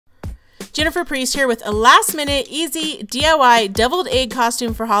Jennifer Priest here with a last minute easy DIY deviled egg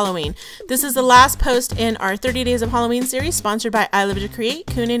costume for Halloween. This is the last post in our 30 Days of Halloween series sponsored by I Live to Create,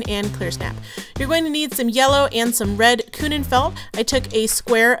 Coonan, and ClearSnap. You're going to need some yellow and some red Coonan felt. I took a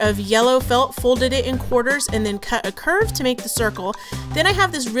square of yellow felt, folded it in quarters, and then cut a curve to make the circle. Then I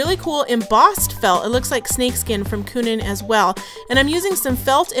have this really cool embossed felt. It looks like snakeskin from Coonan as well. And I'm using some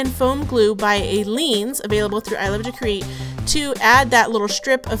felt and foam glue by Aleene's, available through I Live to Create, to add that little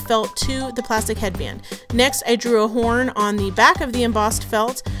strip of felt to the plastic headband. Next, I drew a horn on the back of the embossed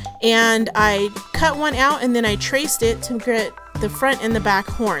felt, and I cut one out, and then I traced it to get the front and the back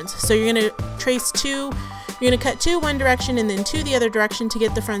horns. So you're going to trace two. You're going to cut two one direction and then two the other direction to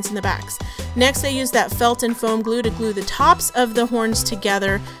get the fronts and the backs. Next, I used that felt and foam glue to glue the tops of the horns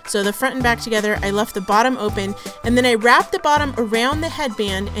together, so the front and back together. I left the bottom open, and then I wrapped the bottom around the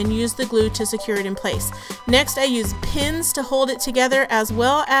headband and used the glue to secure it in place. Next, I used pins to hold it together, as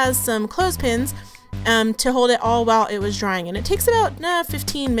well as some clothespins to hold it all while it was drying. And it takes about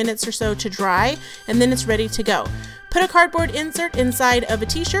 15 minutes or so to dry, and then it's ready to go. Put a cardboard insert inside of a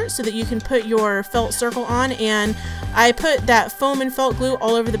t-shirt so that you can put your felt circle on, and I put that foam and felt glue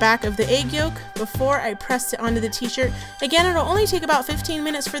all over the back of the egg yolk before I pressed it onto the t-shirt. Again, it'll only take about 15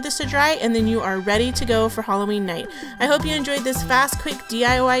 minutes for this to dry, and then you are ready to go for Halloween night. I hope you enjoyed this fast, quick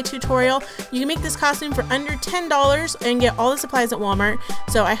DIY tutorial. You can make this costume for under $10 and get all the supplies at Walmart,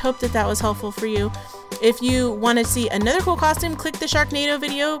 so I hope that was helpful for you. If you want to see another cool costume, click the Sharknado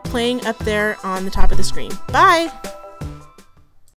video playing up there on the top of the screen. Bye!